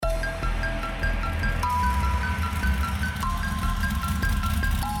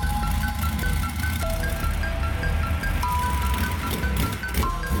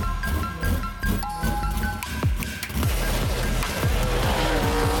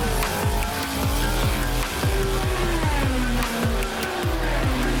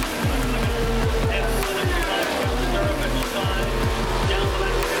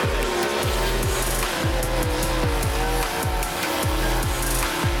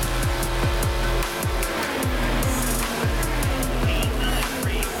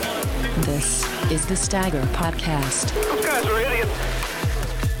is the Stagger Podcast. Those guys are idiots.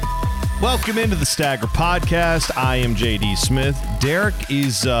 Welcome into the Stagger Podcast. I am JD Smith. Derek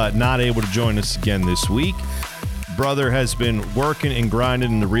is not able to join us again this week. Brother has been working and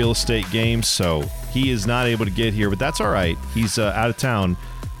grinding in the real estate game, so he is not able to get here, but that's all right. He's out of town,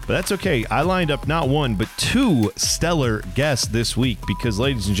 but that's okay. I lined up not one, but two stellar guests this week because,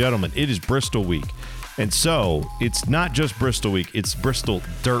 ladies and gentlemen, it is Bristol week. And so it's not just Bristol week, it's Bristol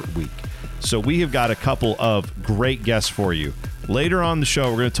Dirt Week. So we have got a couple of great guests for you. Later on the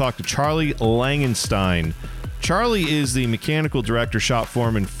show, we're going to talk to Charlie Langenstein. Charlie is the mechanical director, shop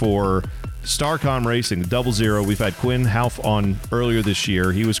foreman for Starcom Racing, Double Zero. We've had Quinn Half on earlier this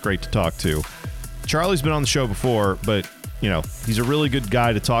year. He was great to talk to. Charlie's been on the show before, but you know, he's a really good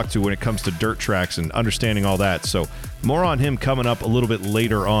guy to talk to when it comes to dirt tracks and understanding all that. So more on him coming up a little bit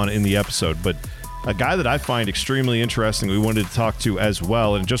later on in the episode. But a guy that I find extremely interesting, we wanted to talk to as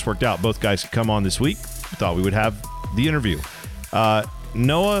well, and it just worked out. Both guys could come on this week. We thought we would have the interview.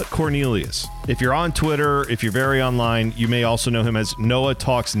 Noah Cornelius. If you're on Twitter, if you're very online, you may also know him as Noah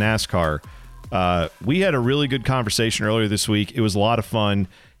Talks NASCAR. We had a really good conversation earlier this week. It was a lot of fun.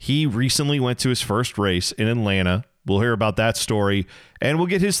 He recently went to his first race in Atlanta. We'll hear about that story, and we'll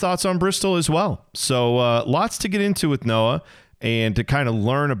get his thoughts on Bristol as well. So lots to get into with Noah and to kind of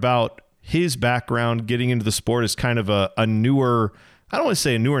learn about his background, getting into the sport as kind of a newer, I don't want to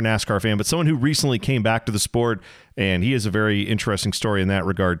say a newer NASCAR fan, but someone who recently came back to the sport, and he has a very interesting story in that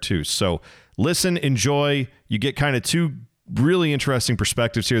regard too. So listen, enjoy. You get kind of two really interesting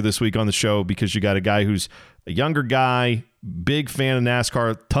perspectives here this week on the show because you got a guy who's a younger guy, big fan of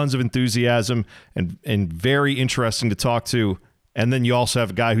NASCAR, tons of enthusiasm, and very interesting to talk to. And then you also have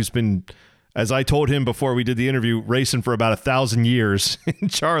a guy who's been, as I told him before we did the interview, racing for about 1,000 years,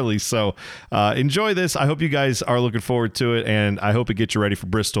 Charlie. So enjoy this. I hope you guys are looking forward to it, and I hope it gets you ready for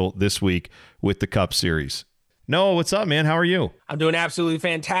Bristol this week with the Cup Series. Noah, what's up, man? How are you? I'm doing absolutely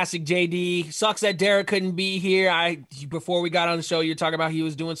fantastic, JD. Sucks that Derek couldn't be here. Before we got on the show, you're talking about he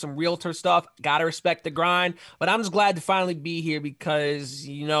was doing some realtor stuff. Got to respect the grind. But I'm just glad to finally be here because,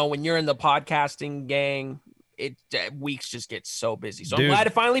 you know, when you're in the podcasting gang, weeks just get so busy. So I'm glad to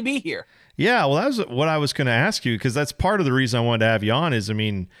finally be here. Yeah, well, that was what I was going to ask you because that's part of the reason I wanted to have you on is, I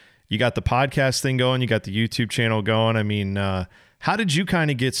mean, you got the podcast thing going, you got the YouTube channel going. I mean, how did you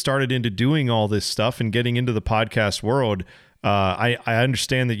kind of get started into doing all this stuff and getting into the podcast world? I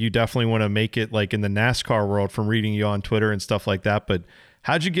understand that you definitely want to make it like in the NASCAR world from reading you on Twitter and stuff like that, but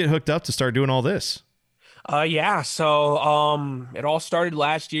how'd you get hooked up to start doing all this? So it all started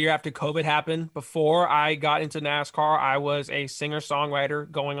last year after COVID happened. Before I got into NASCAR, I was a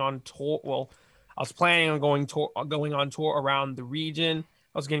singer-songwriter going on tour. Well, I was planning on going on tour around the region.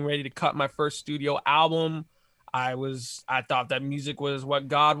 I was getting ready to cut my first studio album. I thought that music was what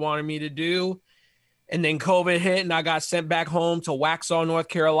God wanted me to do. And then COVID hit and I got sent back home to Waxhaw, North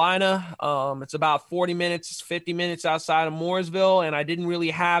Carolina. It's about 50 minutes outside of Mooresville. And I didn't really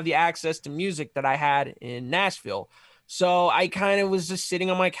have the access to music that I had in Nashville. So I kind of was just sitting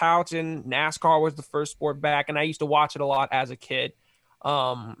on my couch and NASCAR was the first sport back. And I used to watch it a lot as a kid.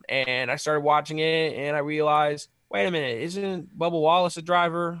 And I started watching it and I realized, wait a minute, isn't Bubba Wallace a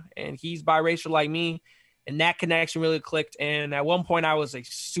driver? And he's biracial like me. And that connection really clicked. And at one point I was a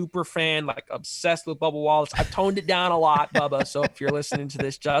super fan, like obsessed with Bubba Wallace. I've toned it down a lot, Bubba. So if you're listening to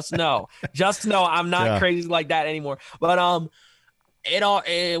this, just know I'm not crazy like that anymore. But, I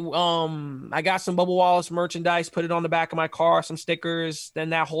got some Bubba Wallace merchandise, put it on the back of my car, some stickers. Then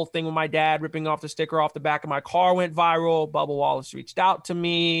that whole thing with my dad ripping off the sticker off the back of my car went viral. Bubba Wallace reached out to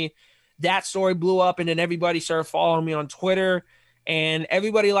me. That story blew up. And then everybody started following me on Twitter. And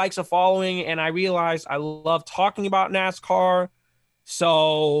everybody likes a following, and I realized I love talking about NASCAR.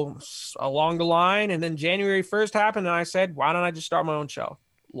 So along the line, and then January 1st happened, and I said, why don't I just start my own show?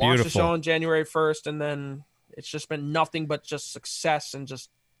 Launched the show on January 1st, and then it's just been nothing but just success and just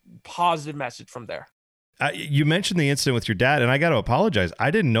positive message from there. You mentioned the incident with your dad, and I got to apologize.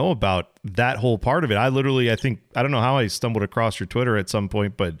 I didn't know about that whole part of it. I don't know how I stumbled across your Twitter at some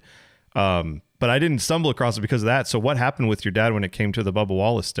point, but I didn't stumble across it because of that. So what happened with your dad when it came to the Bubba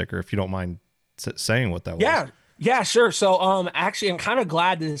Wallace sticker, if you don't mind saying what that was? Yeah, sure. So actually, I'm kind of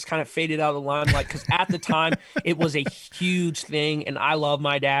glad that this kind of faded out of the limelight because at the time it was a huge thing, and I love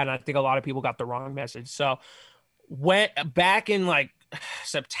my dad, and I think a lot of people got the wrong message. So back in like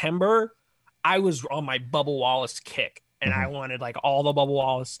September, I was on my Bubba Wallace kick, and I wanted like all the Bubba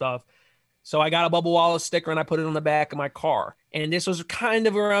Wallace stuff. So I got a Bubba Wallace sticker and I put it on the back of my car. And this was kind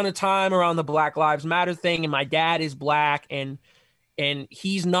of around the time around the Black Lives Matter thing. And my dad is black and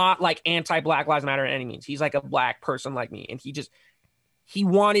he's not like anti-Black Lives Matter in any means. He's like a black person like me. And he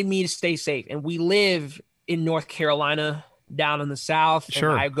wanted me to stay safe. And we live in North Carolina, down in the South. Sure,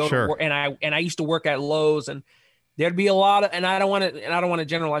 and I go sure. to work, and I used to work at Lowe's, and there'd be a lot of, and I don't want to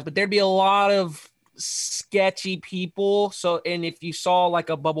generalize, but there'd be a lot of sketchy people. So, and if you saw like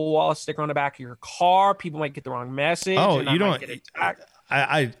a Bubba Wallace sticker on the back of your car, people might get the wrong message. Oh, and you don't. get attacked.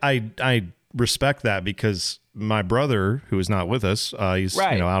 I respect that, because my brother, who is not with us, he's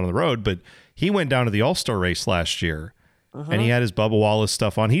Right. out on the road, but he went down to the All-Star race last year, Uh-huh. and he had his Bubba Wallace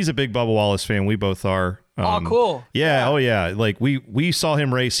stuff on. He's a big Bubba Wallace fan. We both are. Oh, cool. Yeah. Oh, yeah. Like we saw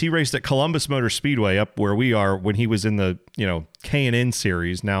him race. He raced at Columbus Motor Speedway up where we are when he was in the K&N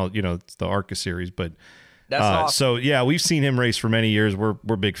series. Now it's the ARCA series, but That's awesome. so yeah, we've seen him race for many years. We're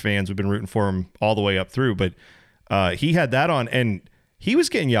big fans. We've been rooting for him all the way up through. But he had that on, and he was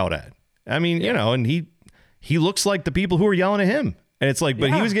getting yelled at. I mean, and he looks like the people who are yelling at him. And it's like,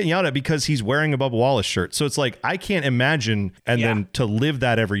 but he was getting yelled at because he's wearing a Bubba Wallace shirt. So it's like, I can't imagine. And then to live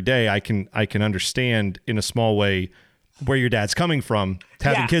that every day, I can understand in a small way where your dad's coming from.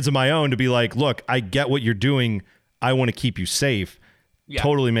 Having kids of my own, to be like, look, I get what you're doing. I want to keep you safe. Yeah.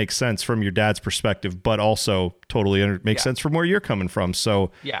 Totally makes sense from your dad's perspective, but also totally makes sense from where you're coming from. So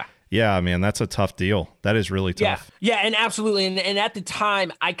yeah, man, that's a tough deal. That is really tough. Yeah, and absolutely. And at the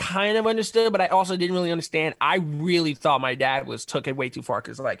time, I kind of understood, but I also didn't really understand. I really thought my dad took it way too far,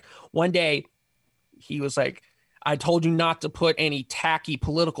 because like one day he was like, I told you not to put any tacky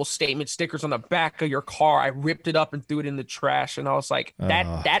political statement stickers on the back of your car. I ripped it up and threw it in the trash. And I was like,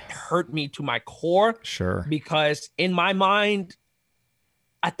 that hurt me to my core. Sure. Because in my mind,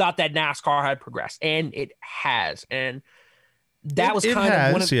 I thought that NASCAR had progressed, and it has. And that was kind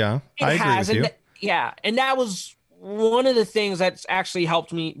of one of, I agree with you. And that was one of the things that's actually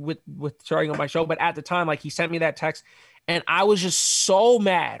helped me with starting on my show. But at the time, like, he sent me that text, and I was just so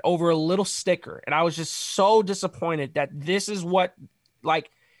mad over a little sticker, and I was just so disappointed that this is what,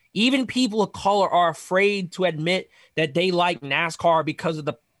 like, even people of color are afraid to admit that they like NASCAR because of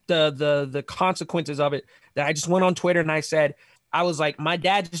the consequences of it. That I just went on Twitter and I said, I was like, my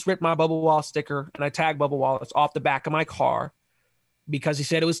dad just ripped my Bubba Wallace sticker, and I tagged Bubba Wallace off the back of my car because he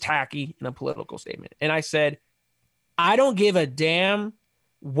said it was tacky in a political statement. And I said, I don't give a damn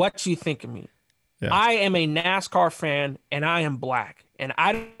what you think of me. Yeah. I am a NASCAR fan, and I am black. And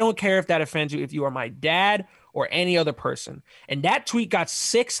I don't care if that offends you, if you are my dad or any other person. And that tweet got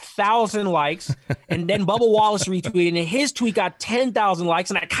 6,000 likes. And then Bubba Wallace retweeted, and his tweet got 10,000 likes.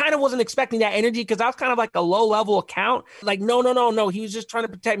 And I kind of wasn't expecting that energy, because I was kind of like a low level account. Like, no. He was just trying to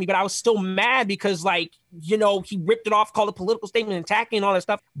protect me. But I was still mad because, like, he ripped it off, called it a political statement and tacky and all that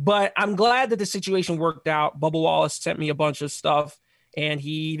stuff. But I'm glad that the situation worked out. Bubba Wallace sent me a bunch of stuff. And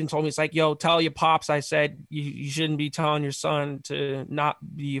he even told me, it's like, yo, tell your pops I said you shouldn't be telling your son to not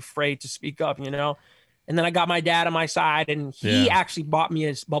be afraid to speak up, And then I got my dad on my side, and he actually bought me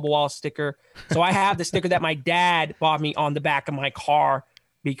a Bubba Wallace sticker. So I have the sticker that my dad bought me on the back of my car,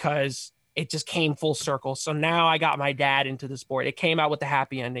 because it just came full circle. So now I got my dad into the sport. It came out with the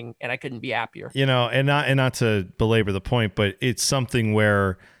happy ending, and I couldn't be happier. And not to belabor the point, but it's something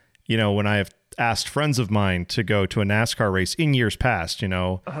where, when I have asked friends of mine to go to a NASCAR race in years past,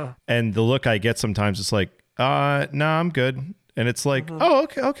 and the look I get sometimes, it's like, no, I'm good. And it's like, oh,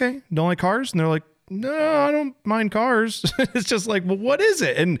 okay. Don't like cars? And they're like, no, I don't mind cars. It's just like, well, what is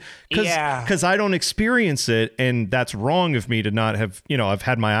it? And because I don't experience it, and that's wrong of me to not have, I've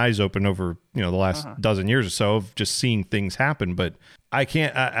had my eyes open over, the last dozen years or so of just seeing things happen. But I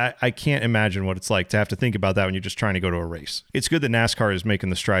can't imagine what it's like to have to think about that when you're just trying to go to a race. It's good that NASCAR is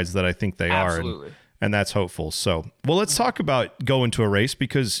making the strides that I think they are. And that's hopeful. So, well, let's talk about going to a race,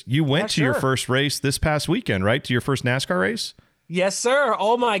 because you went to your first race this past weekend, right? To your first NASCAR race? Yes, sir.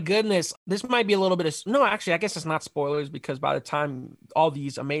 Oh, my goodness. This might be a little bit of... No, actually, I guess it's not spoilers, because by the time all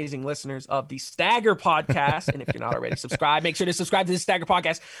these amazing listeners of the Stagger podcast, and if you're not already subscribed, make sure to subscribe to the Stagger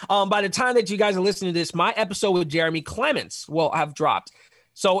podcast. By the time that you guys are listening to this, my episode with Jeremy Clements will have dropped.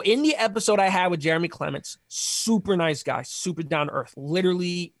 So in the episode I had with Jeremy Clements, super nice guy, super down to earth,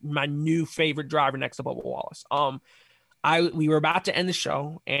 literally my new favorite driver next to Bubba Wallace. We were about to end the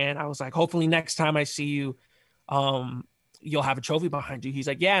show, and I was like, hopefully next time I see you, you'll have a trophy behind you. He's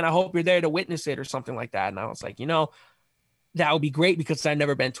like, yeah, and I hope you're there to witness it or something like that. And I was like, that would be great, because I've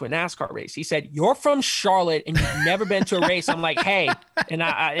never been to a NASCAR race. He said, you're from Charlotte and you've never been to a race. I'm like, hey, and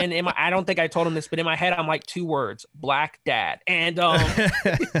I don't think I told him this, but in my head, I'm like, 2 words, black dad. And, well,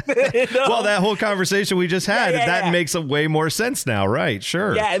 that whole conversation we just had, that makes a way more sense now. Right.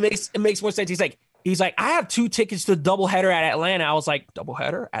 Sure. Yeah. It makes more sense. He's like, I have 2 tickets to the doubleheader at Atlanta. I was like,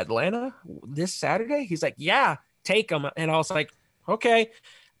 doubleheader Atlanta this Saturday? He's like, yeah, take them. And I was like, okay.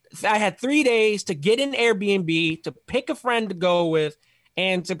 I had 3 days to get an Airbnb, to pick a friend to go with,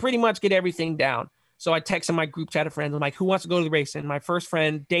 and to pretty much get everything down. So I texted my group chat of friends. I'm like, who wants to go to the race? And my first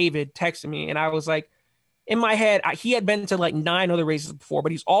friend, David, texted me. And I was like, in my head, he had been to like 9 other races before,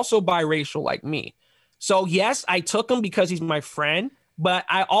 but he's also biracial like me. So yes, I took him because he's my friend, but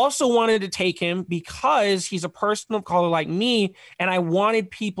I also wanted to take him because he's a person of color like me. And I wanted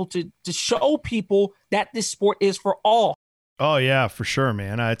people to show people that this sport is for all. Oh yeah, for sure,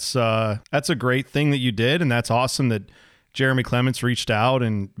 man. That's a great thing that you did. And that's awesome that Jeremy Clements reached out,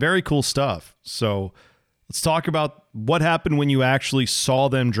 and very cool stuff. So let's talk about what happened when you actually saw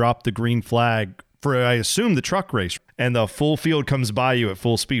them drop the green flag for, I assume, the truck race, and the full field comes by you at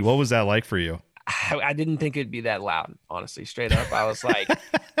full speed. What was that like for you? I didn't think it'd be that loud, honestly, straight up. I was like,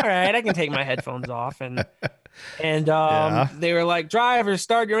 all right, I can take my headphones off. And They were like, drivers,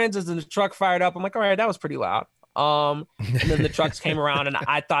 start your engines, and the truck fired up. I'm like, all right, that was pretty loud. And then the trucks came around, and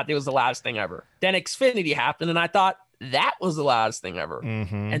I thought it was the loudest thing ever. Then Xfinity happened, and I thought that was the loudest thing ever.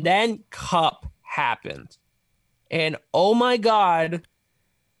 Mm-hmm. And then Cup happened. And oh my God,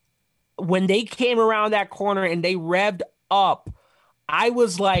 when they came around that corner and they revved up, I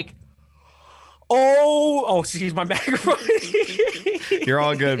was like, excuse my microphone. You're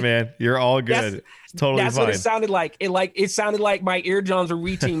all good, man. You're all good. It's totally that's fine. What it sounded like. It sounded like my eardrums were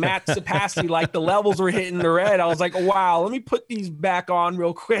reaching max capacity, like the levels were hitting the red. I was like, wow, let me put these back on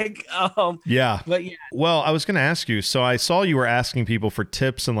real quick. Yeah. But yeah. Well, I was going to ask you. So I saw you were asking people for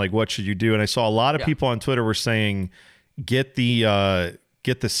tips and like, what should you do? And I saw a lot of people on Twitter were saying, get the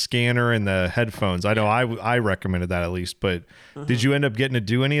scanner and the headphones. I know I recommended that at least, but did you end up getting to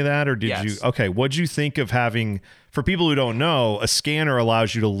do any of that, or did you? Okay. What'd you think of having, for people who don't know, a scanner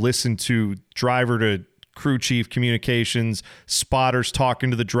allows you to listen to driver to crew chief communications, spotters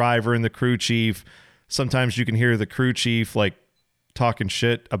talking to the driver and the crew chief. Sometimes you can hear the crew chief like talking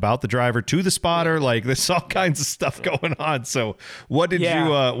shit about the driver to the spotter. Like there's all kinds of stuff going on. So what did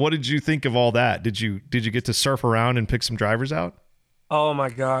you think of all that? Did you get to surf around and pick some drivers out? Oh my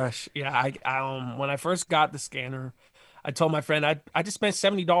gosh. Yeah. I when I first got the scanner, I told my friend, I just spent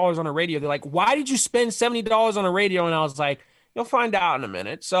 $70 on a radio. They're like, why did you spend $70 on a radio? And I was like, you'll find out in a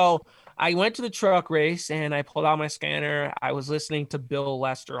minute. So I went to the truck race and I pulled out my scanner. I was listening to Bill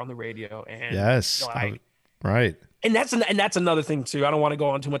Lester on the radio. And yes. Right. And that's another thing too. I don't want to go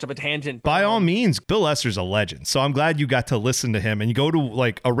on too much of a tangent. By all means, Bill Lester's a legend. So I'm glad you got to listen to him and you go to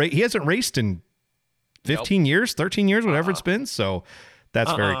like a race. He hasn't raced in 15 years, 13 years, whatever it's been. So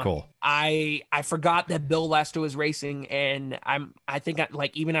that's very cool. I forgot that Bill Lester was racing, and I think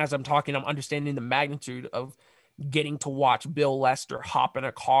even as I'm talking, I'm understanding the magnitude of getting to watch Bill Lester hop in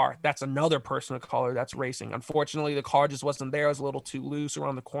a car. That's another person of color that's racing. Unfortunately, the car just wasn't there. It was a little too loose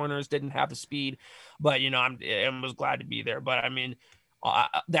around the corners, didn't have the speed, but I was glad to be there. But I mean,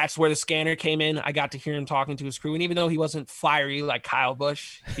 that's where the scanner came in. I got to hear him talking to his crew, and even though he wasn't fiery like Kyle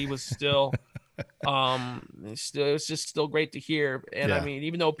Busch, he was still it was just still great to hear. And I mean,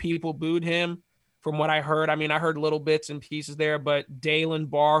 even though people booed him, from what I heard, I mean, I heard little bits and pieces there, but Dalen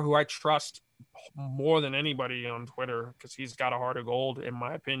Barr, who I trust more than anybody on Twitter, because he's got a heart of gold, in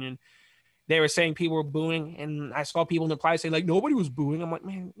my opinion, they were saying people were booing, and I saw people in the reply saying like nobody was booing. I'm like,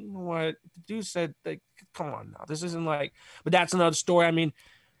 man, you know what? The dude said, like, come on now, this isn't like. But that's another story. I mean,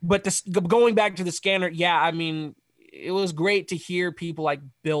 but going back to the scanner, yeah, I mean, it was great to hear people like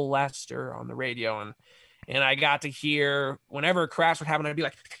Bill Lester on the radio, and I got to hear whenever a crash would happen, I'd be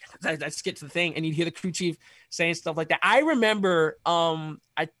like, let's get to the thing, and you'd hear the crew chief saying stuff like that. I remember,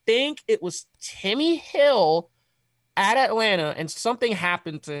 I think it was Timmy Hill at Atlanta, and something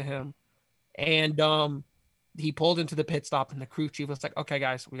happened to him, and he pulled into the pit stop, and the crew chief was like, "Okay,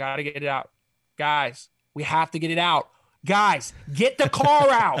 guys, we got to get it out. Guys, we have to get it out. Guys, get the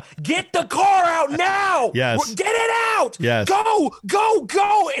car out. Get the car out now. Yes. Get it out. Yes. Go, go,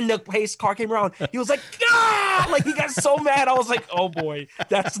 go." And the pace car came around. He was like, "Ah!" Like he got so mad. I was like, oh boy,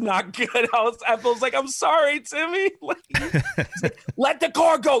 that's not good. I was like, I'm sorry, Timmy. Like, let the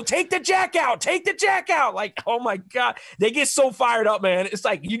car go. Take the jack out. Take the jack out. Like, oh my God. They get so fired up, man. It's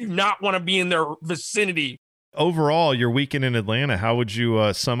like, you do not want to be in their vicinity. Overall, your weekend in Atlanta, how would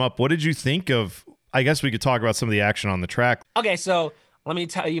you sum up? What did you think of? I guess we could talk about some of the action on the track. Okay, so let me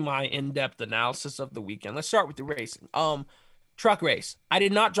tell you my in-depth analysis of the weekend. Let's start with the racing. Truck race. I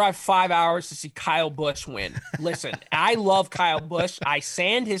did not drive 5 hours to see Kyle Busch win. Listen, I love Kyle Busch. I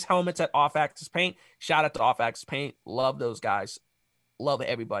sand his helmets at Off Axis Paint. Shout out to Off Axis Paint. Love those guys. Love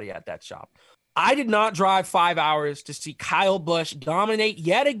everybody at that shop. I did not drive 5 hours to see Kyle Busch dominate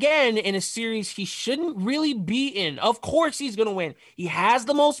yet again in a series he shouldn't really be in. Of course he's going to win. He has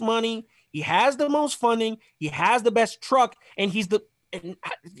the most money. He has the most funding. He has the best truck, and he's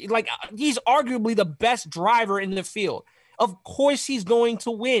arguably the best driver in the field. of course he's going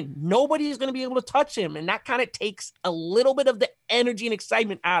to win. Nobody is going to be able to touch him. And that kind of takes a little bit of the energy and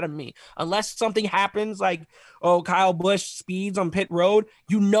excitement out of me. Unless something happens like, oh, Kyle Busch speeds on pit road,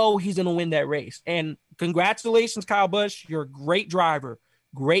 you know he's going to win that race. And congratulations, Kyle Busch. You're a great driver.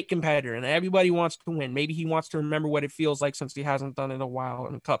 Great competitor, and everybody wants to win. Maybe he wants to remember what it feels like since he hasn't done it in a while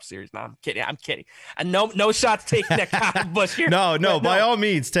in the Cup Series. No, I'm kidding. And no shots taken at Kyle Busch here. No, by all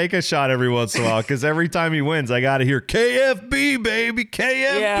means, take a shot every once in a while, because every time he wins, I got to hear KFB, baby,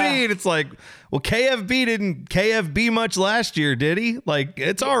 KFB. Yeah. And it's like, well, KFB didn't KFB much last year, did he? Like,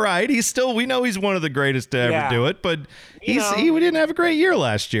 it's all right. We know he's one of the greatest to ever do it, but he didn't have a great year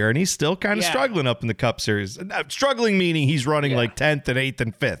last year, and he's still kind of struggling up in the Cup Series. Struggling meaning he's running like 10th and 8th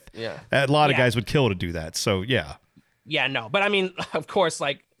and 5th. Yeah. A lot of guys would kill to do that. So, yeah. Yeah, no. But I mean, of course,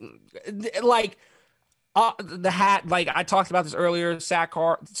 the hat, like I talked about this earlier,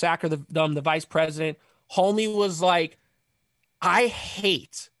 Sacker, the vice president, homie was like, I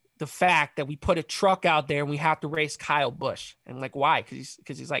hate the fact that we put a truck out there and we have to race Kyle Busch. And like, why?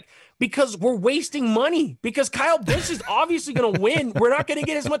 Because he's like, because we're wasting money, because Kyle Busch is obviously going to win. We're not going to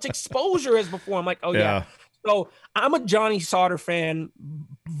get as much exposure as before. I'm like, oh yeah. So I'm a Johnny Sauter fan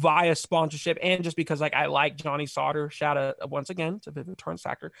via sponsorship, and just because like I like Johnny Sauter. Shout out once again to Vivian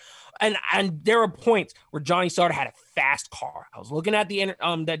Turnsacker. And there are points where Johnny Sauter had a fast car. I was looking at the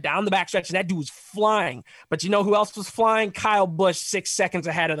down the backstretch, and that dude was flying. But you know who else was flying? Kyle Busch, 6 seconds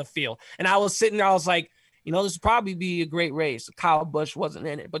ahead of the field. And I was sitting there, I was like, this would probably be a great race. Kyle Busch wasn't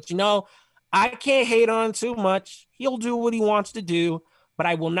in it, but I can't hate on him too much. He'll do what he wants to do. But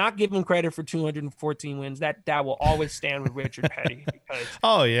I will not give him credit for 214 wins. That will always stand with Richard Petty.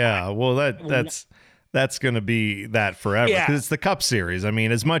 Oh yeah, well that's going to be that forever, because it's the Cup Series. I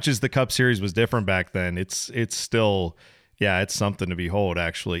mean, as much as the Cup Series was different back then, it's still it's something to behold.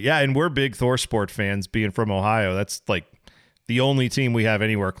 Actually, and we're big ThorSport fans. Being from Ohio, that's like the only team we have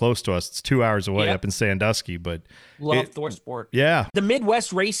anywhere close to us. It's 2 hours away up in Sandusky, but love ThorSport. Yeah. The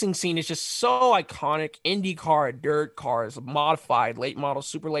Midwest racing scene is just so iconic. IndyCar, dirt cars, modified, late models,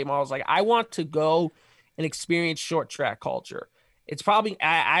 super late models. Like, I want to go and experience short track culture. It's probably,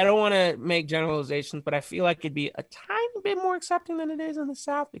 I don't want to make generalizations, but I feel like it'd be a tiny bit more accepting than it is in the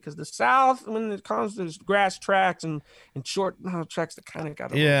South, because the South, when it comes to grass tracks and short tracks, that kind of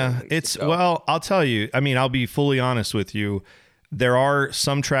got well, I'll tell you, I mean, I'll be fully honest with you. There are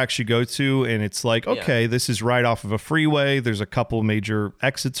some tracks you go to and it's like, okay, this is right off of a freeway. There's a couple major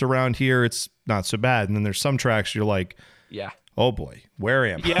exits around here. It's not so bad. And then there's some tracks you're like, oh boy, where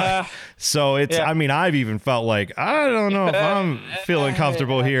am I? So it's, I mean, I've even felt like, I don't know if I'm feeling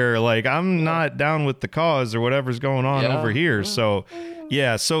comfortable here. Like, I'm not down with the cause or whatever's going on over here. So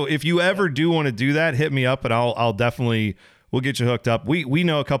so if you ever do want to do that, hit me up and I'll definitely, we'll get you hooked up. We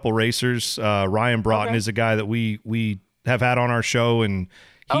know a couple racers. Ryan Broughton is a guy that we have had on our show, and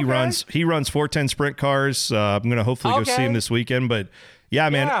he runs 410 sprint cars. I'm going to hopefully go see him this weekend, but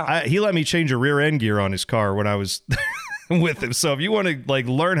man, he let me change a rear end gear on his car when I was with him. So if you want to like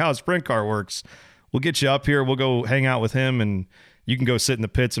learn how a sprint car works, we'll get you up here. We'll go hang out with him, and you can go sit in the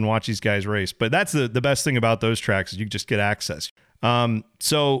pits and watch these guys race. But that's the best thing about those tracks is you just get access.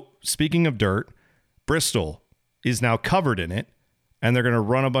 So speaking of dirt, Bristol is now covered in it, and they're going to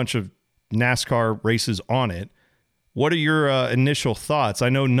run a bunch of NASCAR races on it. What are your initial thoughts? I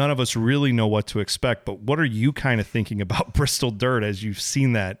know none of us really know what to expect, but what are you kind of thinking about Bristol dirt as you've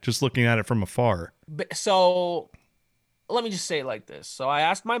seen that, just looking at it from afar? So let me just say it like this. So I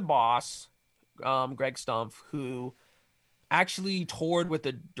asked my boss, Greg Stumpf, who actually toured with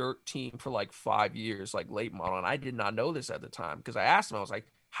the dirt team for like 5 years, like late model. And I did not know this at the time, because I asked him, I was like,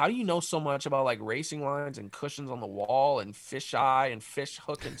 how do you know so much about like racing lines and cushions on the wall and fish eye and fish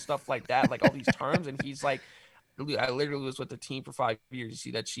hook and stuff like that, like all these terms? And he's like, I literally was with the team for 5 years. You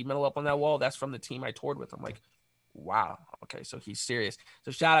see that sheet metal up on that wall? That's from the team I toured with. I'm like, wow. Okay, so he's serious.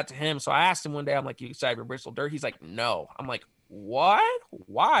 So shout out to him. So I asked him one day, I'm like, you excited for Bristol dirt? He's like, no. I'm like, what?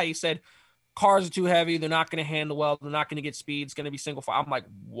 Why? He said, cars are too heavy. They're not going to handle well. They're not going to get speed. It's going to be single file. I'm like,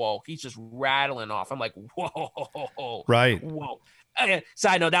 whoa. He's just rattling off. I'm like, whoa. Right. Whoa.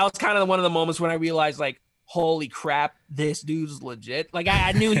 Side note, that was kind of one of the moments when I realized, like, holy crap, this dude's legit. Like,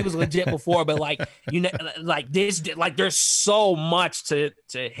 I knew he was legit before, but like, like this, like there's so much to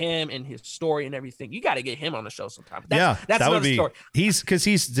him and his story and everything. You got to get him on the show sometime. That's that would be story.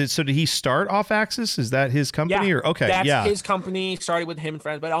 So did he start Off Axis? Is that his company or okay? That's his company. Started with him and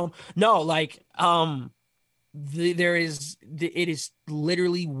friends, but no, like it is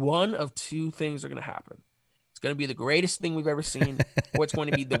literally one of two things are going to happen. Going to be the greatest thing we've ever seen, or it's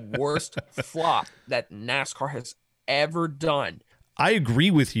going to be the worst flop that NASCAR has ever done. I agree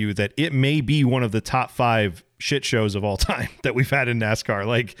with you that it may be one of the top 5 shit shows of all time that we've had in NASCAR,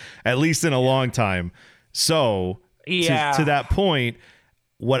 like at least in a long time. So to that point,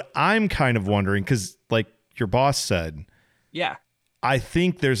 what I'm kind of wondering, because like your boss said, I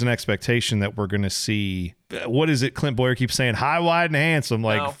think there's an expectation that we're going to see, what is it Clint Boyer keeps saying, high, wide, and handsome,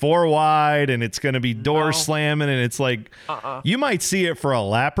 like 4 wide, and it's going to be door slamming, and it's like, you might see it for a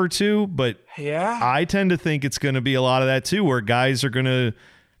lap or two, but I tend to think it's going to be a lot of that too, where guys are going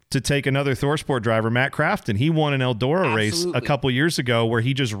to take another ThorSport driver, Matt Crafton. He won an Eldora race a couple years ago where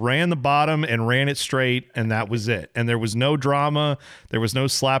he just ran the bottom and ran it straight, and that was it. And there was no drama. There was no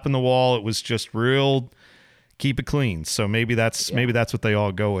slap in the wall. It was just real keep it clean. So maybe that's what they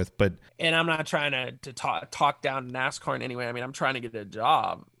all go with. But I'm not trying to talk down NASCAR in any way. I mean, I'm trying to get a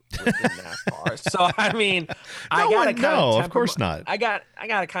job within NASCAR. So I mean, of course not. I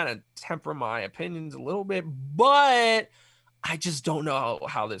gotta kind of temper my opinions a little bit, but I just don't know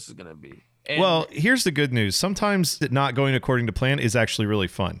how this is gonna be. Well, here's the good news. Sometimes not going according to plan is actually really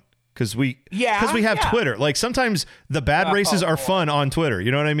fun. Because we have Twitter. Like sometimes the bad races are fun on Twitter.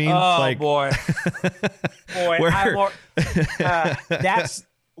 You know what I mean? Oh boy, that's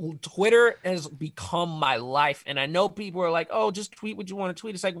Twitter has become my life. And I know people are like, "Oh, just tweet what you want to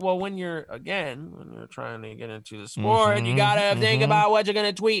tweet." It's like, well, when you're trying to get into the sport, you gotta think about what you're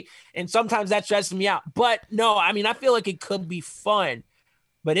gonna tweet. And sometimes that stresses me out. But no, I mean, I feel like it could be fun.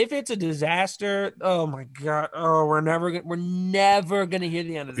 But if it's a disaster, oh my God! Oh, we're never gonna hear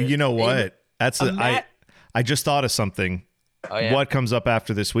the end of this. You know what? I just thought of something. Oh, yeah? What comes up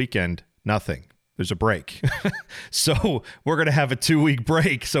after this weekend? Nothing. There's a break. So we're gonna have a 2-week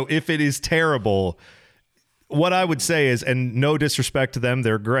break. So if it is terrible, what I would say is, and no disrespect to them,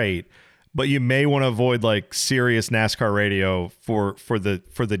 they're great, but you may want to avoid like serious NASCAR radio for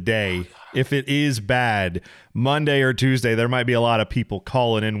the day. If it is bad, Monday or Tuesday, there might be a lot of people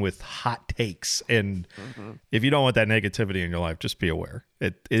calling in with hot takes. And if you don't want that negativity in your life, just be aware.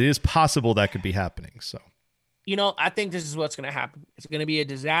 It is possible that could be happening. So, I think this is what's going to happen. It's going to be a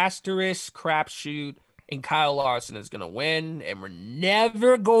disastrous crapshoot, and Kyle Larson is going to win. And we're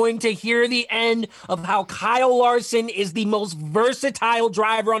never going to hear the end of how Kyle Larson is the most versatile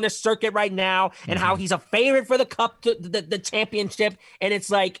driver on the circuit right now, and how he's a favorite for the cup, the championship. And it's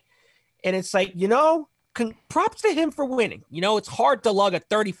like, props to him for winning. It's hard to lug a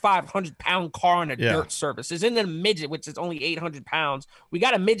 3,500-pound car on a dirt surface. It's in the midget, which is only 800 pounds. We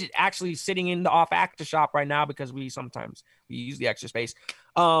got a midget actually sitting in the off-actor shop right now because we use the extra space.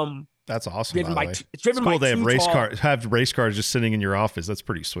 That's awesome. It's driven by they have race cars just sitting in your office. That's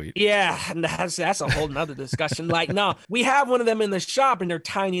pretty sweet. Yeah, and that's a whole nother discussion. Like, no, we have one of them in the shop, and they're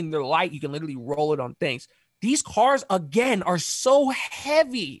tiny and they're light. You can literally roll it on things. These cars, again, are so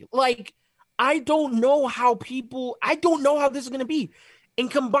heavy. Like, I don't know how this is going to be.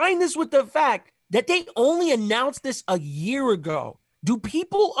 And combine this with the fact that they only announced this a year ago. Do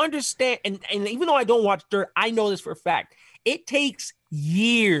people understand? And even though I don't watch dirt, I know this for a fact. It takes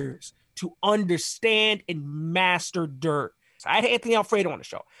years to understand and master dirt. I had Anthony Alfredo on the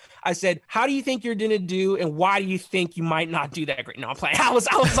show. I said, how do you think you're going to do? And why do you think you might not do that great? No, I'm playing. I was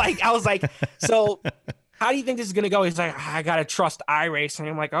like, so how do you think this is going to go? He's like, I got to trust iRacing.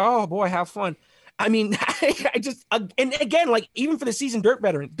 I'm like, oh boy, have fun. I mean, and again, like even for the seasoned dirt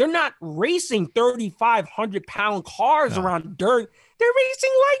veteran, they're not racing 3,500-pound cars around dirt. They're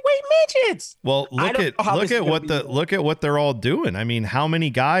racing lightweight midgets. Well, look at what they're all doing. I mean, how many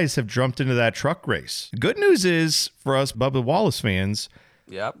guys have jumped into that truck race? Good news is for us Bubba Wallace fans.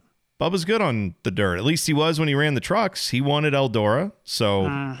 Yep. Bubba's good on the dirt. At least he was when he ran the trucks. He won at Eldora. So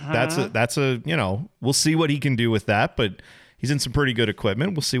that's a we'll see what he can do with that, but he's in some pretty good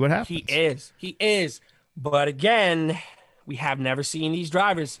equipment. We'll see what happens. He is. But again, we have never seen these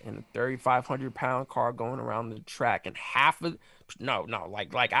drivers in a 3,500-pound car going around the track, and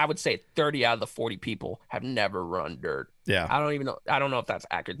like I would say 30 out of the 40 people have never run dirt. Yeah. I don't know if that's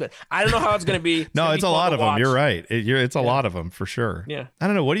accurate, but I don't know how it's going to be. No, it's a lot of them. You're right. It's a lot of them for sure. Yeah. I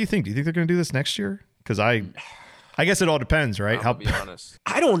don't know. What do you think? Do you think they're going to do this next year? Because I guess it all depends, right? I'll be honest.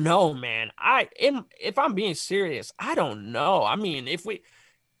 I don't know, man. If I'm being serious, I don't know. I mean, if we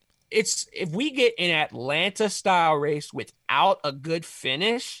get an Atlanta style race without a good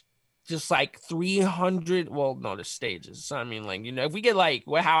finish, just like 300, well, no, the stages. So, I mean, like, if we get like,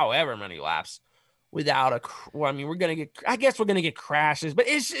 however many laps without we're going to get crashes, but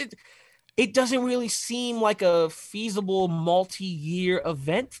it doesn't really seem like a feasible multi-year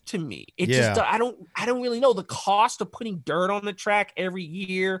event to me. I don't really know the cost of putting dirt on the track every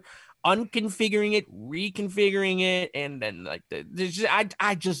year, unconfiguring it, reconfiguring it, and then like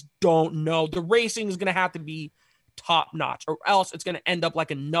I just don't know. The racing is going to have to be top notch, or else it's going to end up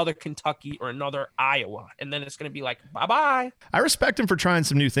like another Kentucky or another Iowa. And then it's going to be like, bye-bye. I respect him for trying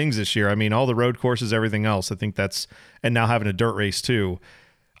some new things this year. I mean, all the road courses, everything else. I think that's, and now having a dirt race too.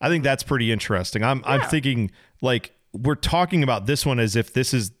 I think that's pretty interesting. I'm thinking, like, we're talking about this one as if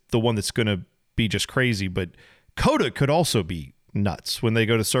this is the one that's going to be just crazy, but COTA could also be nuts when they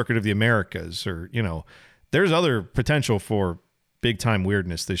go to Circuit of the Americas, or, you know, there's other potential for big time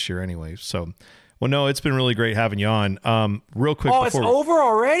weirdness this year anyway. So, well, no, it's been really great having you on. Real quick. Oh, it's over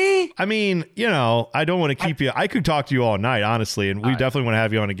already? I mean, you know, I don't want to keep you. I could talk to you all night, honestly, and we definitely want to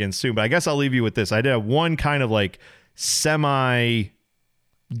have you on again soon. But I guess I'll leave you with this. I did have one kind of like semi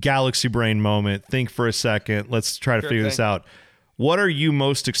galaxy brain moment. Think for a second. Let's try to figure this out. What are you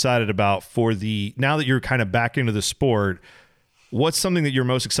most excited about for now that you're kind of back into the sport? What's something that you're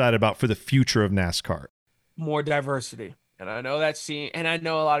most excited about for the future of NASCAR? More diversity. And I know and I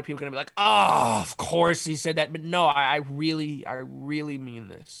know a lot of people are going to be like, oh, of course he said that. But no, I really mean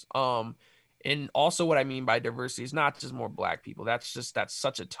this. And also what I mean by diversity is not just more black people. That's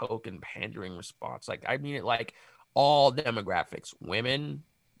such a token pandering response. Like, I mean it like all demographics, women,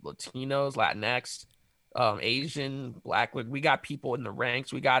 Latinos, Latinx, Asian, black. We got people in the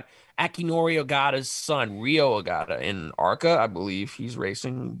ranks. We got Akinori Ogata's son, Rio Ogata, in ARCA, I believe he's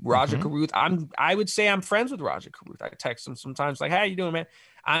racing. Raja Caruth. I would say I'm friends with Raja Caruth. I text him sometimes like, "How you doing, man?"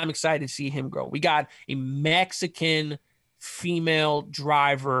 I'm excited to see him grow. We got a Mexican female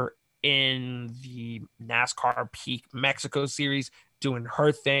driver in the NASCAR Peak Mexico Series doing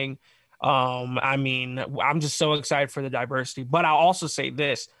her thing. I mean, I'm just so excited for the diversity. But I'll also say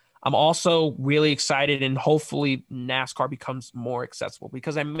this. I'm also really excited, and hopefully NASCAR becomes more accessible,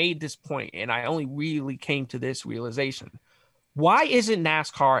 because I made this point and I only really came to this realization. Why isn't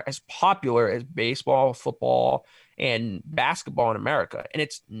NASCAR as popular as baseball, football, and basketball in America? And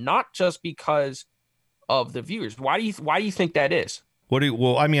it's not just because of the viewers. Why do you think that is?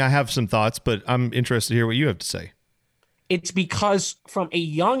 Well, I mean, I have some thoughts, but I'm interested to hear what you have to say. It's because from a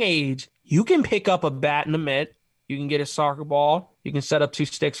young age, you can pick up a bat and a mitt. You can get a soccer ball. You can set up 2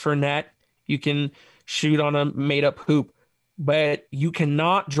 sticks for a net. You can shoot on a made-up hoop. But you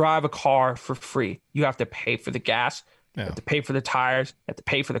cannot drive a car for free. You have to pay for the gas. You have to pay for the tires. You have to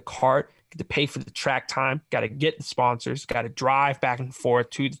pay for the cart. You have to pay for the track time. Got to get the sponsors. Got to drive back and forth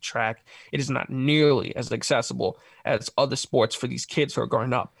to the track. It is not nearly as accessible as other sports for these kids who are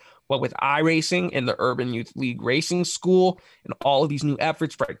growing up. But with iRacing and the Urban Youth League Racing School and all of these new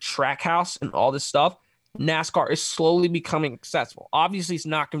efforts for Trackhouse and all this stuff, NASCAR is slowly becoming accessible. Obviously, it's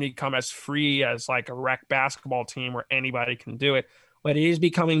not going to become as free as like a rec basketball team where anybody can do it, but it is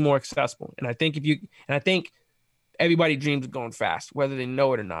becoming more accessible. And I think everybody dreams of going fast, whether they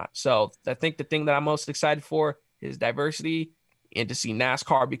know it or not. So I think the thing that I'm most excited for is diversity, and to see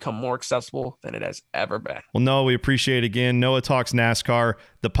NASCAR become more accessible than it has ever been. Well, Noah, we appreciate it again. Noah Talks NASCAR,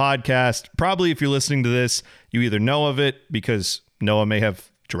 the podcast. Probably if you're listening to this, you either know of it because Noah may have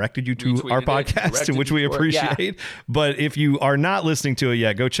directed you to our podcast, which we appreciate. Yeah. But if you are not listening to it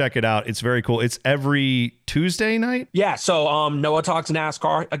yet, go check it out. It's very cool. It's every Tuesday night. Yeah. So Noah Talks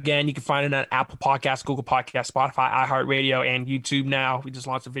NASCAR. Again, you can find it on Apple Podcasts, Google Podcasts, Spotify, iHeartRadio, and YouTube now. We just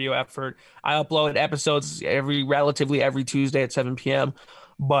launched a video effort. I upload episodes relatively every Tuesday at 7 p.m.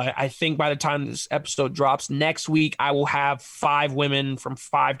 But I think by the time this episode drops next week, I will have 5 women from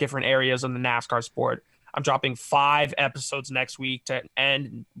 5 different areas of the NASCAR sport. I'm dropping 5 episodes next week to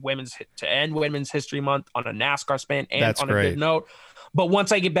end Women's History Month on a NASCAR spin and That's on great. A good note. But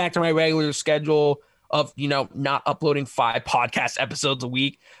once I get back to my regular schedule of, not uploading 5 podcast episodes a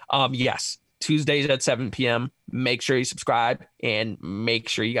week, yes, Tuesdays at 7 p.m. Make sure you subscribe and make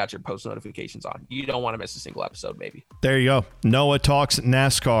sure you got your post notifications on. You don't want to miss a single episode, baby. There you go. Noah Talks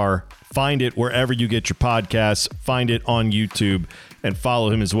NASCAR. Find it wherever you get your podcasts. Find it on YouTube and follow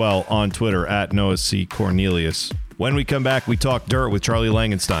him as well on Twitter at Noah C. Cornelius. When we come back, we talk dirt with Charlie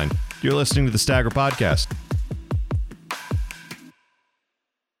Langenstein. You're listening to the Stagger Podcast.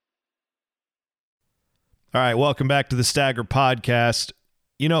 All right, welcome back to the Stagger Podcast.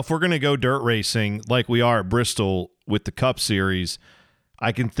 If we're going to go dirt racing like we are at Bristol with the Cup Series,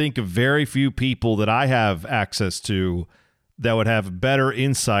 I can think of very few people that I have access to that would have better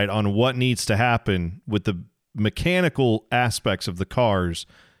insight on what needs to happen with the mechanical aspects of the cars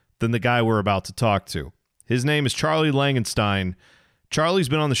than the guy we're about to talk to. His name is Charlie Langenstein. Charlie's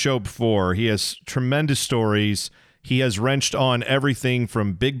been on the show before. He has tremendous stories. He has wrenched on everything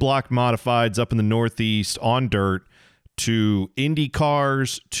from big block modifieds up in the Northeast on dirt to Indy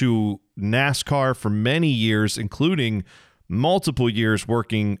cars to NASCAR for many years, including multiple years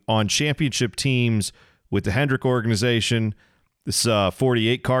working on championship teams with the Hendrick organization. This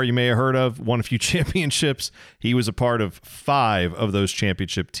 48 car you may have heard of, won a few championships. He was a part of 5 of those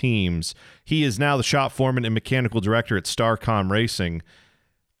championship teams. He is now the shop foreman and mechanical director at Starcom Racing.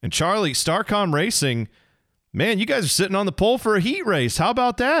 And Charlie, Starcom Racing, man, you guys are sitting on the pole for a heat race. How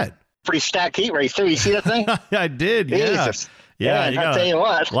about that? Pretty stacked heat race, too. You see that thing? I did, yeah. Jesus. Yeah, I'll tell you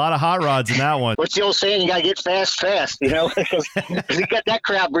what. A lot of hot rods in that one. What's the old saying? You got to get fast, you know? Because you got that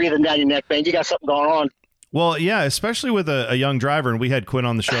crowd breathing down your neck, man. You got something going on. Well, yeah, especially with a young driver, and we had Quinn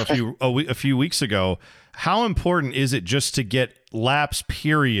on the show a few weeks ago. How important is it just to get laps,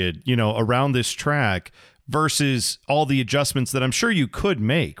 period, around this track versus all the adjustments that I'm sure you could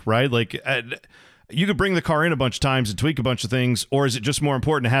make, right? Like you could bring the car in a bunch of times and tweak a bunch of things, or is it just more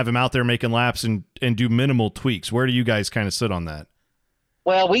important to have him out there making laps and do minimal tweaks? Where do you guys kind of sit on that?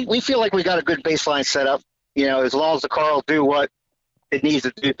 Well, we feel like we got a good baseline set up, as long as the car will do what it needs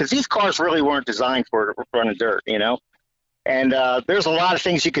to do, because these cars really weren't designed for running dirt, and there's a lot of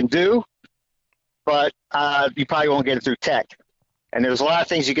things you can do, but you probably won't get it through tech. And there's a lot of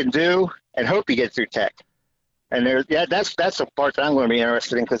things you can do and hope you get through tech. And that's the part that I'm going to be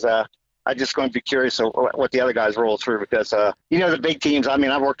interested in, because I'm just going to be curious of what the other guys roll through, because the big teams. I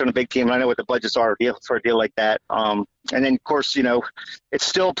mean, I've worked on a big team, and I know what the budgets are for a deal like that. And then, of course, it's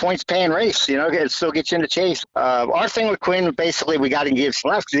still a points paying race. It still gets you in the chase. Our thing with Quinn, basically, we got to give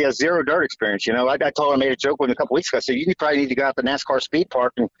some left because he has zero dirt experience. I told him, I made a joke with him a couple weeks ago. I said, you probably need to go out to NASCAR Speed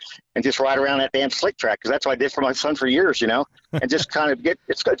Park and just ride around that damn slick track, because that's what I did for my son for years, and just kind of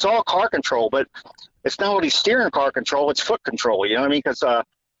it's all car control, but it's not only steering car control, it's foot control. You know what I mean? Because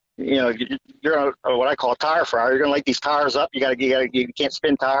you're what I call a tire fryer. You're going to light these tires up. You can't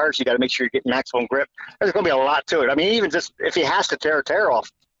spin tires. You got to make sure you're getting maximum grip. There's going to be a lot to it. I mean, even just if he has to tear a tire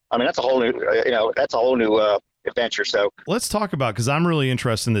off, I mean, that's a whole new, adventure. So let's talk about, because I'm really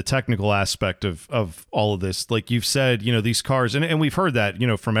interested in the technical aspect of all of this. Like you've said, these cars, and we've heard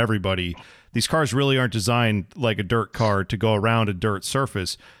that, from everybody, these cars really aren't designed like a dirt car to go around a dirt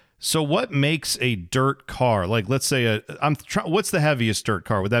surface. So what makes a dirt car? Like, let's say what's the heaviest dirt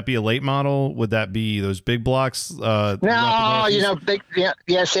car? Would that be a late model? Would that be those big blocks? No, big.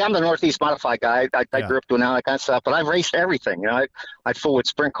 Yeah. See, I'm the Northeast modified guy. I grew up doing all that kind of stuff, but I've raced everything. I fool with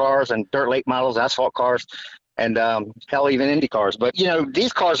sprint cars and dirt late models, asphalt cars, and hell, even Indy cars. But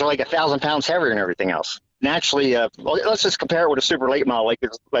these cars are like 1,000 pounds heavier than everything else. Naturally, let's just compare it with a super late model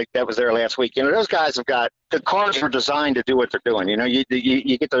like that was there last week. Those guys have got, the cars were designed to do what they're doing.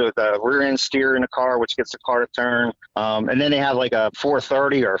 You get the rear end steer in the car, which gets the car to turn. And then they have like a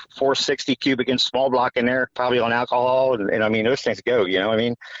 430 or 460 cubic inch small block in there, probably on alcohol. And I mean, those things go,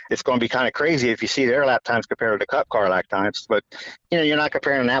 it's going to be kind of crazy if you see their lap times compared to the Cup car lap times. But, you're not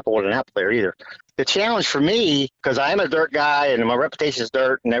comparing an apple with an apple there either. The challenge for me, because I am a dirt guy and my reputation is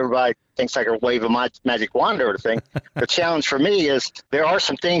dirt and everybody thinks I can wave a magic wand over the thing. The challenge for me is there are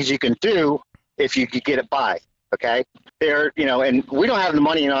some things you can do if you could get it by. Okay. And we don't have the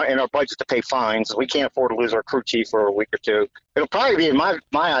money in our budget to pay fines. We can't afford to lose our crew chief for a week or two. It'll probably be, in my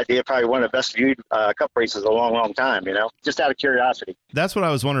idea, probably one of the best viewed Cup races in a long, long time, just out of curiosity. That's what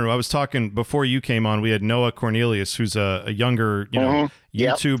I was wondering. I was talking before you came on. We had Noah Cornelius, who's a younger,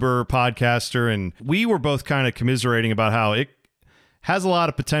 YouTuber, podcaster, and we were both kind of commiserating about how it has a lot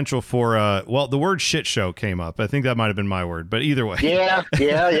of potential for, the word shit show came up. I think that might have been my word, but either way. Yeah.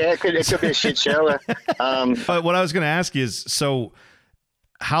 It could be a shit show. But what I was going to ask is, so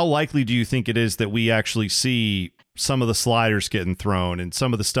how likely do you think it is that we actually see some of the sliders getting thrown and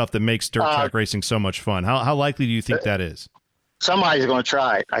some of the stuff that makes dirt track racing so much fun? How likely do you think that is? Somebody's going to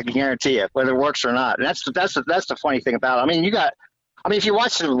try it. I can guarantee it, whether it works or not. And that's the funny thing about it. I mean, if you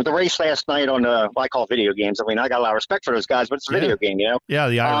watched the race last night on what I call video games, I mean, I got a lot of respect for those guys, but it's a video game, Yeah,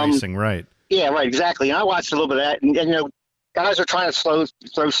 the iRacing, right. Yeah, right, exactly. And I watched a little bit of that, and guys are trying to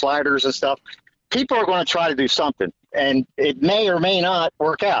throw sliders and stuff. People are going to try to do something, and it may or may not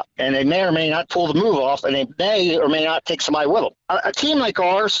work out, and they may or may not pull the move off, and they may or may not take somebody with them. A team like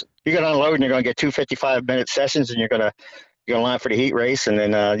ours, you're going to unload, and you're going to get 2 55-minute sessions, and you're going to line for the heat race, and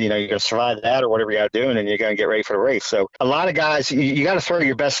then you're going to survive that or whatever you got to do, and then you're going to get ready for the race. So a lot of guys, you got to throw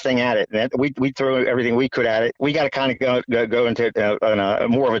your best thing at it. And we threw everything we could at it. We got to kind of go into a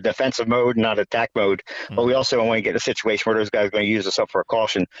more of a defensive mode, not attack mode. Mm-hmm. But we also don't want to get in a situation where those guys are going to use us up for a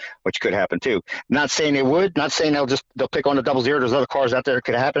caution, which could happen too. Not saying they would, not saying they'll pick on the 00. There's other cars out there that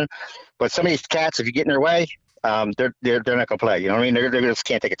could happen. But some of these cats, if you get in their way, they're not going to play. You know what I mean? They just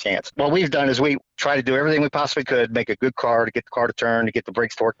can't take a chance. What we've done is we try to do everything we possibly could, make a good car, to get the car to turn, to get the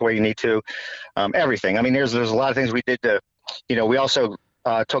brakes to work the way you need to, everything. I mean, there's a lot of things we did to, we also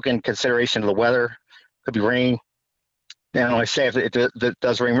took in consideration of the weather. Could be rain. Now, I say if it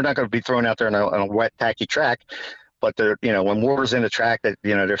does rain, we're not going to be thrown out there on a wet, tacky track. but when war's in the track, that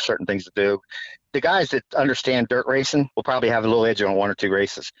there's certain things to do. The guys that understand dirt racing will probably have a little edge on 1 or 2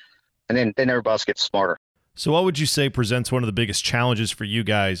 races, and then everybody else gets smarter. So what would you say presents one of the biggest challenges for you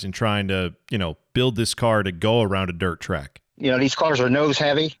guys in trying to, build this car to go around a dirt track? These cars are nose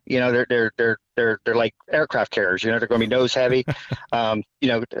heavy. They're like aircraft carriers. They're going to be nose heavy. A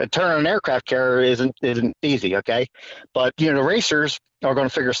turn on an aircraft carrier isn't easy. Okay, but the racers are going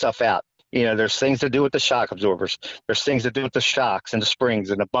to figure stuff out. There's things to do with the shock absorbers. There's things to do with the shocks and the springs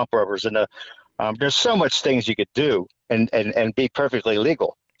and the bump rubbers and there's so much things you could do and be perfectly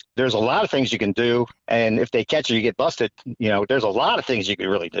legal. There's a lot of things you can do, and if they catch you, you get busted. There's a lot of things you could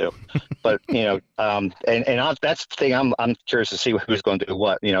really do, but that's the thing. I'm curious to see who's going to do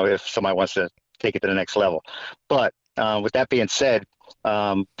what. If somebody wants to take it to the next level. But with that being said,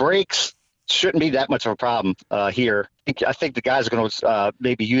 brakes shouldn't be that much of a problem here. I think the guys are going to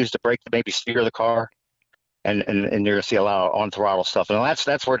maybe use the brake to maybe steer the car, and you're going to see a lot of on throttle stuff, and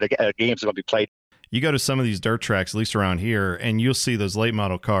that's where the games are going to be played. You go to some of these dirt tracks, at least around here, and you'll see those late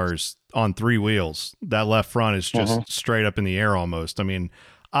model cars on 3 wheels. That left front is just straight up in the air almost. I mean,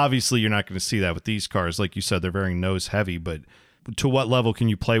 obviously you're not going to see that with these cars. Like you said, they're very nose heavy, but to what level can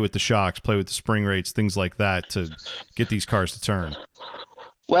you play with the shocks, play with the spring rates, things like that to get these cars to turn?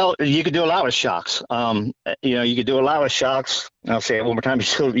 Well, you could do a lot with shocks. You could do a lot with shocks. I'll say it one more time.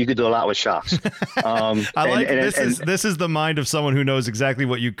 You could do a lot with shocks. This is the mind of someone who knows exactly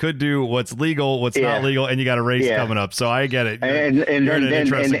what you could do, what's legal, what's not legal, and you got a race coming up. So I get it. You're in an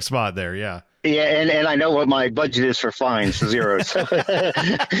interesting spot there. Yeah. Yeah, and I know what my budget is for fines, 0. So, in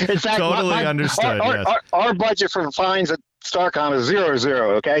fact, totally understood. Our budget for fines at Starcom is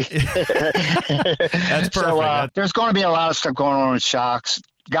 0. Okay. That's perfect. So there's going to be a lot of stuff going on with shocks.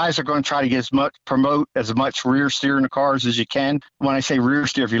 Guys are going to try to promote as much rear steer in the cars as you can. When I say rear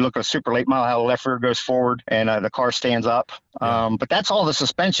steer, if you look at a super late model, how the left rear goes forward and the car stands up. But that's all the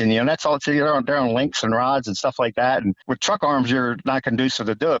suspension. That's all. They're on links and rods and stuff like that. And with truck arms, you're not conducive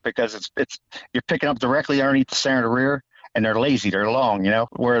to do it because it's you're picking up directly underneath the center of the rear, and they're lazy. They're long.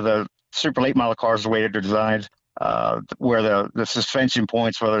 Where the super late model cars, the way that they're designed, where the suspension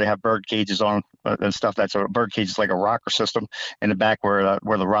points, whether they have bird cages on and stuff. That's a bird cage is like a rocker system in the back where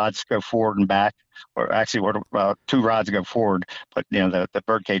the rods go forward and back, or actually where 2 rods go forward. But the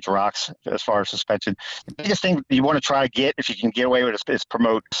bird cage rocks as far as suspension. The biggest thing you want to try to get, if you can get away with it, is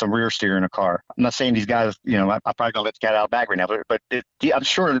promote some rear steer in a car. I'm not saying these guys, I'm probably gonna let the cat out of the bag right now, but I'm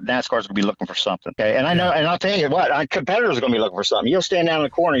sure that NASCAR's gonna be looking for something. Okay, and I know, and I'll tell you what, competitors are gonna be looking for something. You'll stand down in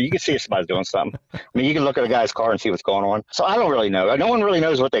the corner, you can see if somebody's doing something. I mean, you can look at a guy's car and see what's going on. So I don't really know. No one really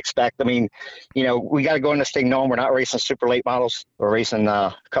knows what to expect. I mean, we got to go in this thing knowing we're not racing super late models. We're racing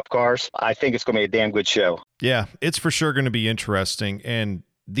cup cars. I think it's going to be a damn good show. Yeah, it's for sure going to be interesting. And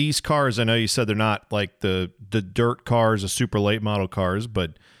these cars, I know you said they're not like the dirt cars, the super late model cars,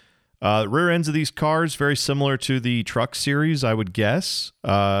 but rear ends of these cars, very similar to the truck series, I would guess.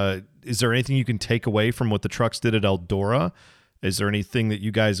 Is there anything you can take away from what the trucks did at Eldora? Is there anything that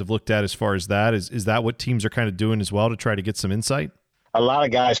you guys have looked at as far as that? Is that what teams are kind of doing as well to try to get some insight? A lot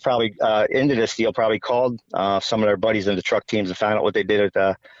of guys probably into this deal probably called some of their buddies in the truck teams and found out what they did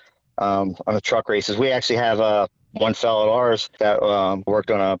at on the truck races. We actually have one fellow at ours that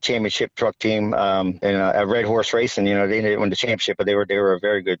worked on a championship truck team at Red Horse Racing. They didn't win the championship, but they were a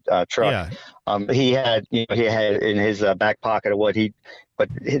very good truck. Yeah. He had in his back pocket of what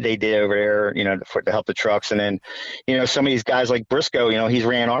they did over there, to help the trucks. And then, some of these guys like Briscoe, he's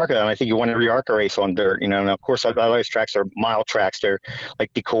ran ARCA, and I think he won every ARCA race on dirt, and of course, all those tracks are mile tracks. They're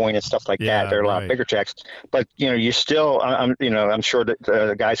like DeCoin and stuff like that. They're a lot bigger tracks, but, you still, I'm sure that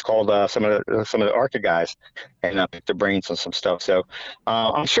the guys called some of the ARCA guys and picked their brains on some stuff. So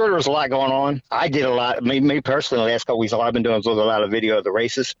I'm sure there was a lot going on. I did a lot, me personally, the last couple weeks, all I've been doing is a lot of video of the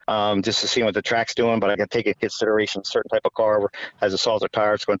races, just to see what the track's doing, but I got to take into consideration a certain type of car has a salted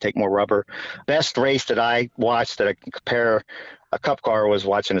tire. It's going to take more rubber. Best race that I watched that I can compare a cup car was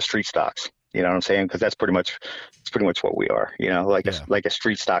watching the street stocks. You know what I'm saying? Because it's pretty much what we are. Like a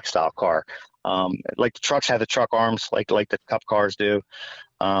street stock style car. Like the trucks have the truck arms, like the cup cars do.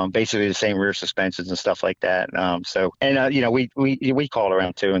 Basically the same rear suspensions and stuff like that. We called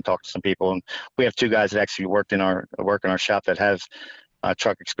around too and talked to some people, and we have 2 guys that actually work in our shop that have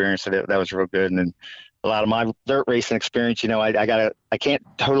truck experience. So that was real good. And then a lot of my dirt racing experience, I can't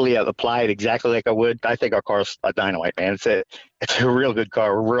totally apply it exactly like I would. I think our car's a dynamite, man. It's a real good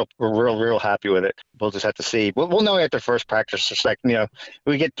car. We're real happy with it. We'll just have to see. We'll know after first practice or second.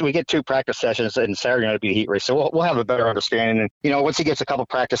 We get 2 practice sessions, and Saturday night will be the heat race, so we'll have a better understanding. And once he gets a couple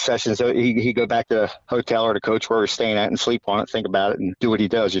practice sessions, he go back to the hotel or the coach where we're staying at and sleep on it, think about it, and do what he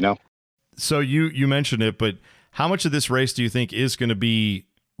does. So you mentioned it, but How much of this race do you think is going to be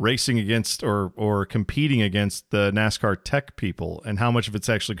racing against or competing against the NASCAR tech people, and how much of it's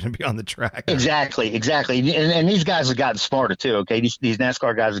actually going to be on the track? Exactly. And these guys have gotten smarter too. Okay, these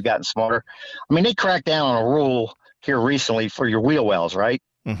NASCAR guys have gotten smarter. I mean, they cracked down on a rule here recently for your wheel wells, right?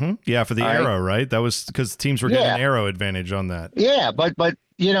 Mm-hmm. Yeah, for the aero, right? That was because teams were getting an aero advantage on that. Yeah, but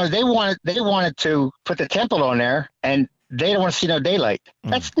they wanted to put the template on there, and they don't want to see no daylight.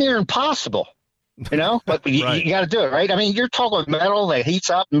 That's near impossible. But you got to do it, right? I mean, you're talking metal that heats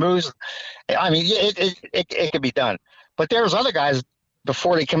up and moves. I mean, it could be done. But there's other guys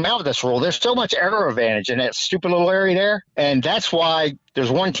before they come out of this rule. There's so much aero advantage in that stupid little area there, and that's why there's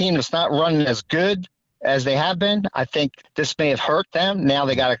one team that's not running as good as they have been. I think this may have hurt them. Now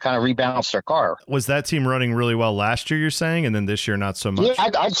they got to kind of rebalance their car. Was that team running really well last year, you're saying, and then this year not so much? Yeah,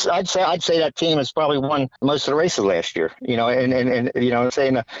 I'd say that team has probably won most of the races last year. And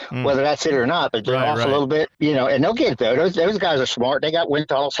saying whether that's it or not, but they're off a little bit. And they'll get it though. Those guys are smart. They got wind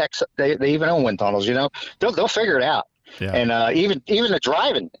tunnels. Heck, they even own wind tunnels. They'll figure it out. Yeah. And even the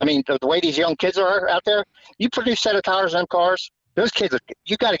driving. I mean, the way these young kids are out there, you put a new set of tires on them cars. Those kids,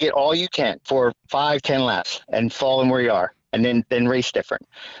 you got to get all you can for 5-10 laps and fall in where you are, and then race different.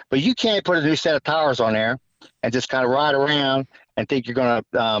 But you can't put a new set of tires on there and just kind of ride around and think you're going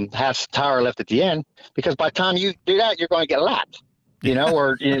to have some tire left at the end, because by the time you do that, you're going to get lapped.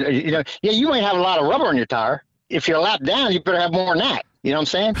 Or you might have a lot of rubber in your tire. If you're lapped down, you better have more than that. You know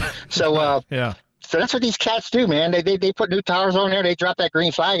what I'm saying? So yeah. So that's what these cats do, man. They put new tires on there. They drop that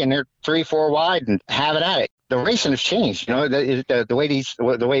green flag, and they're 3-4 wide and have it at it. The racing has changed, the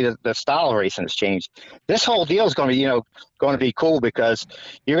way the style of racing has changed. This whole deal is going to be cool, because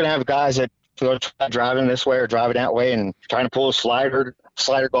you're going to have guys that are driving this way or driving that way and trying to pull a slider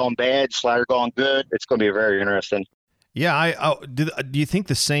going bad, slider going good. It's going to be very interesting. Yeah, do you think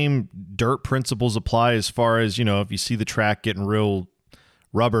the same dirt principles apply as far as, if you see the track getting real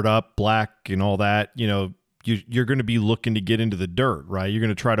rubbered up, black and all that, you're going to be looking to get into the dirt, right? You're going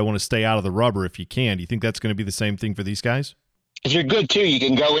to try to want to stay out of the rubber if you can. Do you think that's going to be the same thing for these guys? If you're good too, you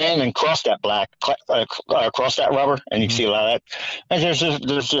can go in and cross that black, cross that rubber, and you can see a lot of that. And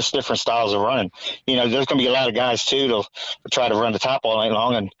there's just different styles of running. There's going to be a lot of guys too that'll try to run the top all night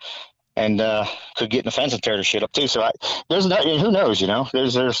long and could get in the fence and tear the shit up too. So who knows?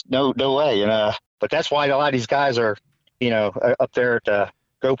 There's no way. But that's why a lot of these guys are up there at the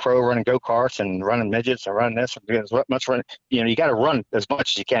GoPro running go-karts and running midgets and running this and doing as much running. You got to run as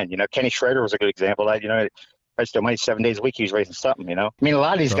much as you can. Kenny Schrader was a good example of that. Raced their money 7 days a week. He was racing something. I mean, a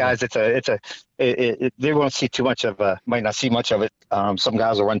lot of these guys, they won't see too much of might not see much of it. Some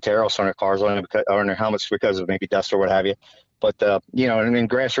guys will run tear-offs on their cars or on their helmets because of maybe dust or what have you. But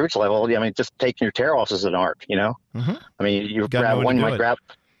grassroots level, just taking your tear-offs is an art. Mm-hmm. I mean, you grab one, you might grab.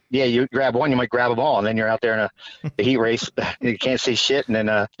 Yeah, you grab one, you might grab them all, and then you're out there in a heat race. You can't see shit, and then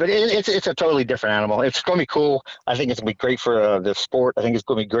but it's a totally different animal. It's going to be cool. I think it's going to be great for the sport. I think it's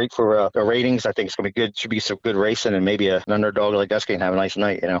going to be great for the ratings. I think it's going to be good. Should be some good racing, and maybe an underdog like us can have a nice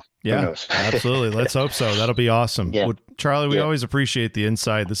night. Yeah, absolutely. Let's hope so. That'll be awesome. Yeah. Well, Charlie, we always appreciate the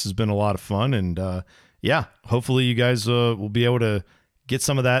insight. This has been a lot of fun, and hopefully you guys will be able to get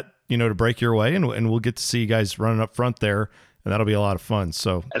some of that, to break your way, and we'll get to see you guys running up front there. And that'll be a lot of fun.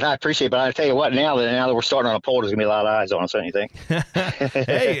 So, and I appreciate it, but I tell you what, now that we're starting on a pole, there's gonna be a lot of eyes on us. Anything?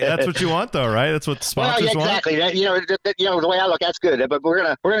 Hey, that's what you want, though, right? That's what the sponsors want. Exactly. The way I look, that's good. But we're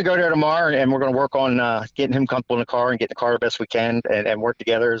gonna go there tomorrow, and we're gonna work on getting him comfortable in the car and getting the car the best we can, and work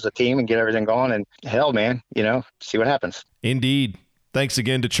together as a team and get everything going. And hell, man, see what happens. Indeed. Thanks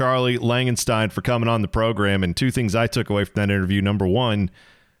again to Charlie Langenstein for coming on the program. And two things I took away from that interview. Number one,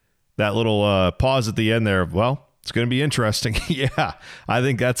 that little pause at the end there. Well, it's going to be interesting. Yeah, I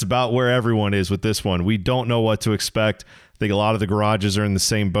think that's about where everyone is with this one. We don't know what to expect. I think a lot of the garages are in the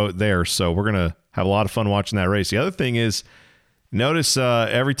same boat there, so we're going to have a lot of fun watching that race. The other thing is, notice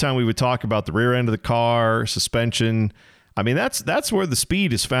every time we would talk about the rear end of the car, suspension, I mean, that's where the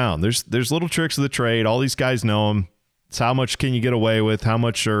speed is found. There's little tricks of the trade. All these guys know them. It's how much can you get away with? How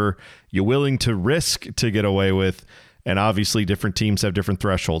much are you willing to risk to get away with? And obviously different teams have different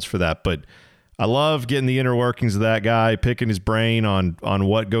thresholds for that, but I love getting the inner workings of that guy, picking his brain on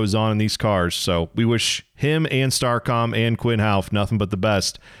what goes on in these cars. So we wish him and Starcom and Quinn Houff nothing but the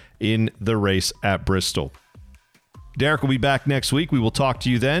best in the race at Bristol. Derek will be back next week. We will talk to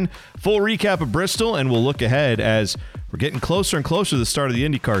you then. Full recap of Bristol, and we'll look ahead as we're getting closer and closer to the start of the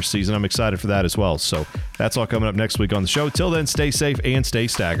IndyCar season. I'm excited for that as well. So that's all coming up next week on the show. Till then, stay safe and stay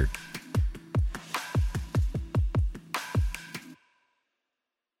staggered.